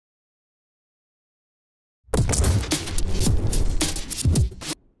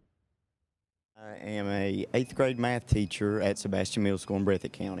am a 8th grade math teacher at Sebastian Middle School in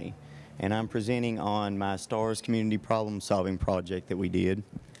Breathitt County, and I'm presenting on my STARS community problem solving project that we did.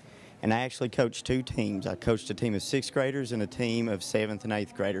 And I actually coached two teams. I coached a team of 6th graders and a team of 7th and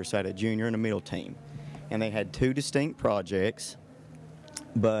 8th graders, so I had a junior and a middle team. And they had two distinct projects,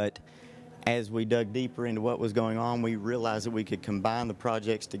 but as we dug deeper into what was going on, we realized that we could combine the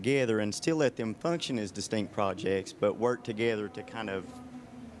projects together and still let them function as distinct projects, but work together to kind of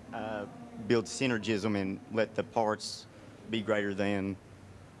build synergism and let the parts be greater than,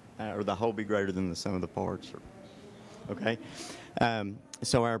 or the whole be greater than the sum of the parts. Okay?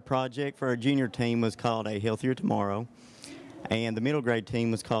 So our project for our junior team was called A Healthier Tomorrow, and the middle grade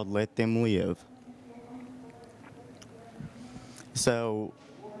team was called Let Them Live. So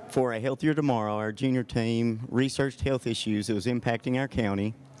for A Healthier Tomorrow, our junior team researched health issues that was impacting our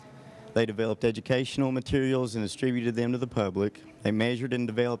county. They developed educational materials and distributed them to the public. They measured and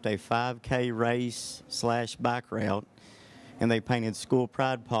developed a 5K race/bike route, and they painted school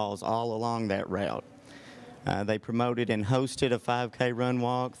pride paws all along that route. They promoted and hosted a 5K run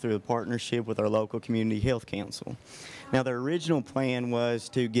walk through a partnership with our local community health council. Now, their original plan was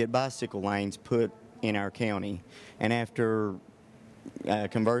to get bicycle lanes put in our county, and after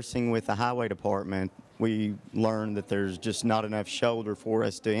conversing with the highway department, we learned that there's just not enough shoulder for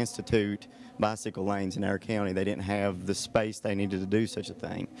us to institute bicycle lanes in our county. They didn't have the space they needed to do such a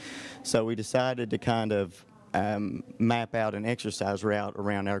thing. So we decided to kind of map out an exercise route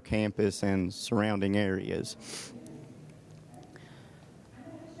around our campus and surrounding areas.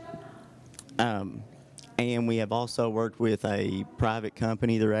 And we have also worked with a private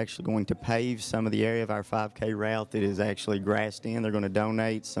company. They're actually going to pave some of the area of our 5K route that is actually grassed in. They're going to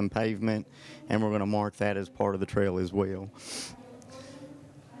donate some pavement, and we're going to mark that as part of the trail as well.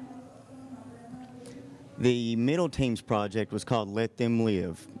 The middle team's project was called Let Them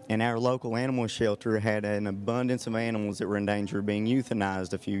Live, and our local animal shelter had an abundance of animals that were in danger of being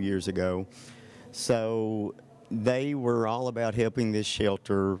euthanized a few years ago. So they were all about helping this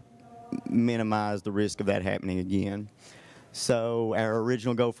shelter minimize the risk of that happening again. So our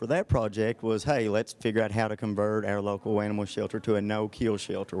original goal for that project was, hey, let's figure out how to convert our local animal shelter to a no-kill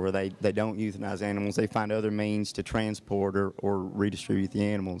shelter where they don't euthanize animals. They find other means to transport or redistribute the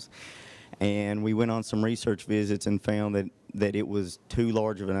animals. And we went on some research visits and found that it was too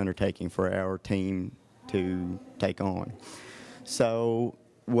large of an undertaking for our team to take on. So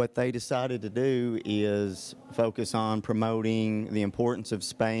what they decided to do is focus on promoting the importance of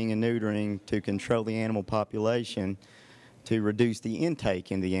spaying and neutering to control the animal population to reduce the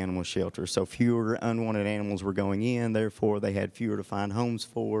intake in the animal shelter. So fewer unwanted animals were going in, therefore they had fewer to find homes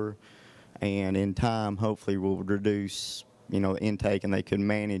for, and in time hopefully will reduce intake, and they could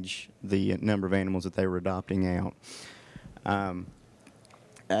manage the number of animals that they were adopting out.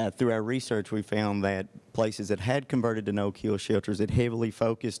 Through our research, we found that places that had converted to no-kill shelters that heavily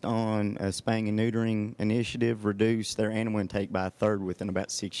focused on a spaying and neutering initiative reduced their animal intake by a third within about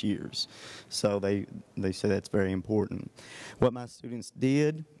 6 years. So they say that's very important. What my students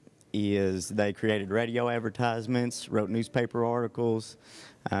did is they created radio advertisements, wrote newspaper articles,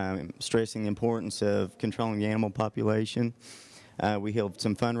 stressing the importance of controlling the animal population. We held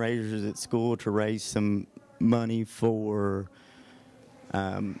some fundraisers at school to raise some money for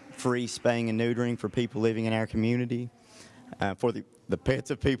free spaying and neutering for people living in our community, for the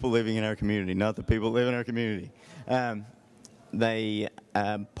pets of people living in our community, not the people that live in our community. They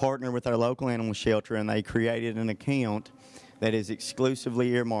partnered with our local animal shelter, and they created an account that is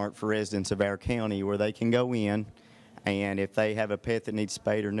exclusively earmarked for residents of our county, where they can go in, and if they have a pet that needs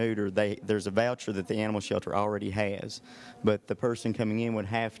spayed or neutered, there's a voucher that the animal shelter already has. But the person coming in would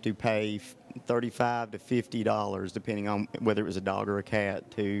have to pay $35 to $50, depending on whether it was a dog or a cat,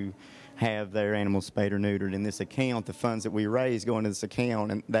 to have their animal spayed or neutered. In this account, the funds that we raise go into this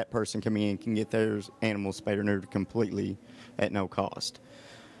account, and that person coming in can get their animal spayed or neutered completely at no cost.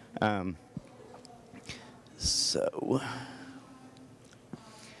 So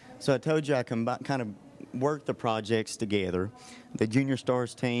I told you I kind of worked the projects together. The Junior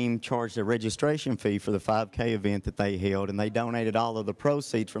Stars team charged a registration fee for the 5K event that they held, and they donated all of the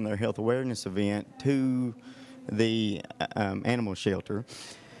proceeds from their health awareness event to the animal shelter.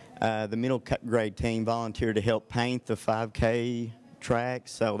 The middle grade team volunteered to help paint the 5K track,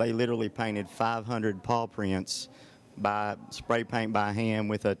 so they literally painted 500 paw prints by spray paint by hand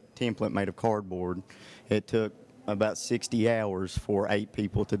with a template made of cardboard. It took about 60 hours for 8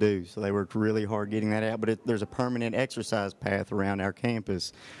 people to do, so they worked really hard getting that out. But there's a permanent exercise path around our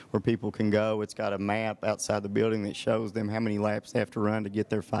campus where people can go. It's got a map outside the building that shows them how many laps they have to run to get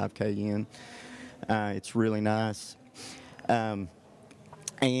their 5K in. It's really nice.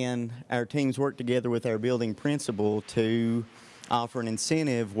 And our teams worked together with our building principal to offer an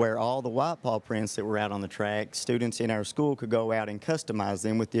incentive where all the white paw prints that were out on the track, students in our school could go out and customize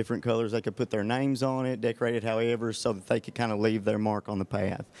them with different colors. They could put their names on it, decorate it however, so that they could kind of leave their mark on the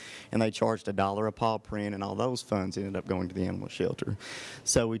path. And they charged $1 a paw print, and all those funds ended up going to the animal shelter.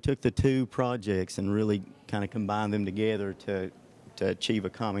 So we took the two projects and really kind of combined them together to achieve a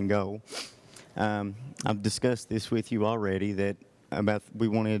common goal. I've discussed this with you already, that we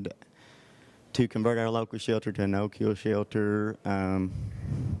wanted to convert our local shelter to a no-kill shelter.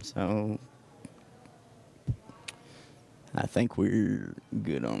 So I think we're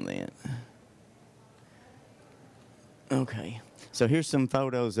good on that. Okay. So here's some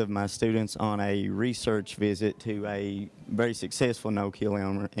photos of my students on a research visit to a very successful no-kill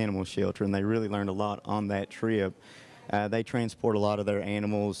animal shelter, and they really learned a lot on that trip. They transport a lot of their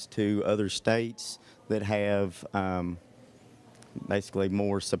animals to other states that have basically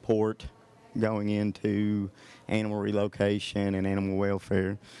more support going into animal relocation and animal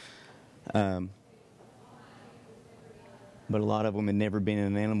welfare. But a lot of them had never been in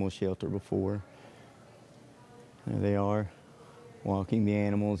an animal shelter before. There they are, walking the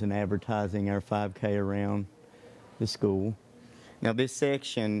animals and advertising our 5K around the school. Now this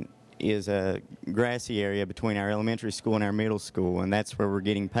section is a grassy area between our elementary school and our middle school, and that's where we're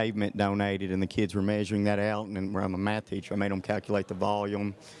getting pavement donated, and the kids were measuring that out. And where I'm a math teacher, I made them calculate the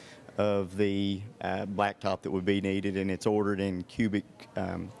volume of the blacktop that would be needed, and it's ordered in cubic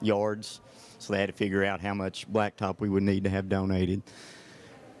yards, so they had to figure out how much blacktop we would need to have donated.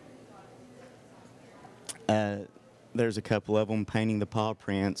 There's a couple of them painting the paw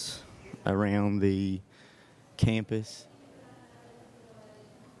prints around the campus.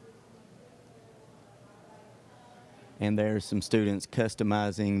 And there's some students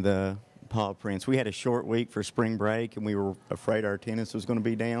customizing the paw prints. We had a short week for spring break, and we were afraid our attendance was going to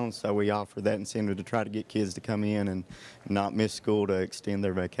be down, so we offered that incentive to try to get kids to come in and not miss school to extend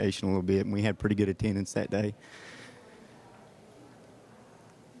their vacation a little bit, and we had pretty good attendance that day.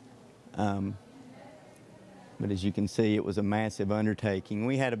 But as you can see, it was a massive undertaking.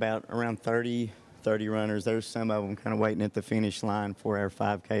 We had around 30 runners. There's some of them kind of waiting at the finish line for our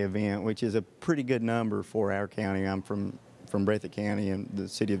 5K event, which is a pretty good number for our county. I'm from Breathitt County and the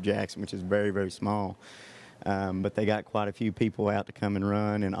city of Jackson, which is very, very small. But they got quite a few people out to come and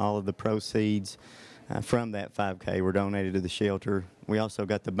run, and all of the proceeds from that 5K were donated to the shelter. We also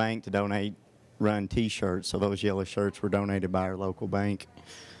got the bank to run T-shirts, so those yellow shirts were donated by our local bank.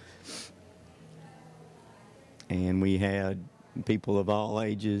 And we had people of all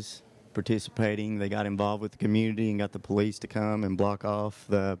ages participating. They got involved with the community and got the police to come and block off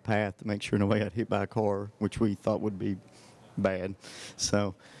the path to make sure nobody got hit by a car, which we thought would be bad.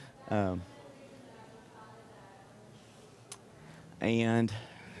 So, our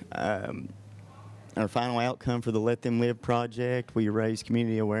final outcome for the Let Them Live project, we raised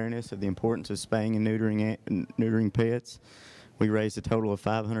community awareness of the importance of spaying and neutering pets. We raised a total of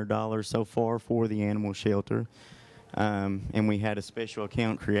 $500 so far for the animal shelter. And we had a special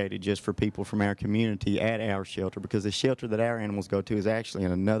account created just for people from our community at our shelter, because the shelter that our animals go to is actually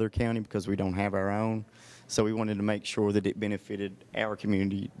in another county because we don't have our own. So we wanted to make sure that it benefited our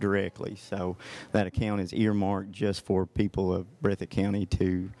community directly. So that account is earmarked just for people of Breathitt County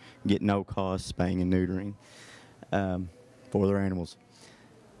to get no cost spaying and neutering for their animals.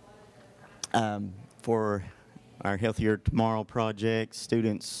 For our Healthier Tomorrow project,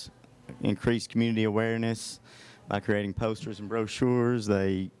 students increased community awareness by creating posters and brochures.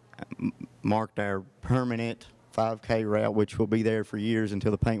 They marked our permanent 5K route, which will be there for years until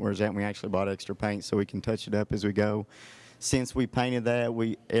the paint wears out, and we actually bought extra paint so we can touch it up as we go. Since we painted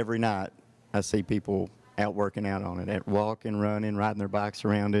that, every night I see people out working out on it, walking, running, riding their bikes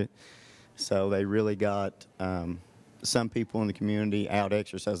around it. So they really got some people in the community out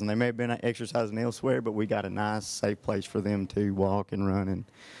exercising. They may have been exercising elsewhere, but we got a nice, safe place for them to walk and run and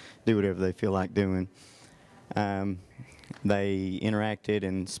do whatever they feel like doing. They interacted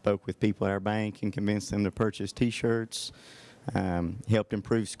and spoke with people at our bank and convinced them to purchase T-shirts, helped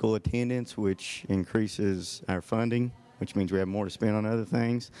improve school attendance, which increases our funding, which means we have more to spend on other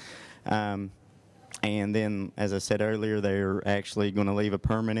things. And then, as I said earlier, they're actually going to leave a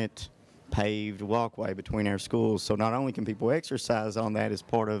permanent paved walkway between our schools, so not only can people exercise on that as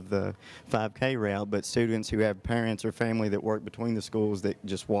part of the 5K route, but students who have parents or family that work between the schools that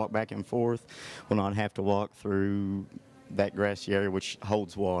just walk back and forth will not have to walk through that grassy area which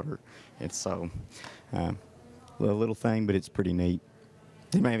holds water. It's so a little thing, but it's pretty neat.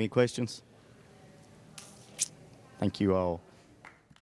 Anybody have any questions? Thank you all.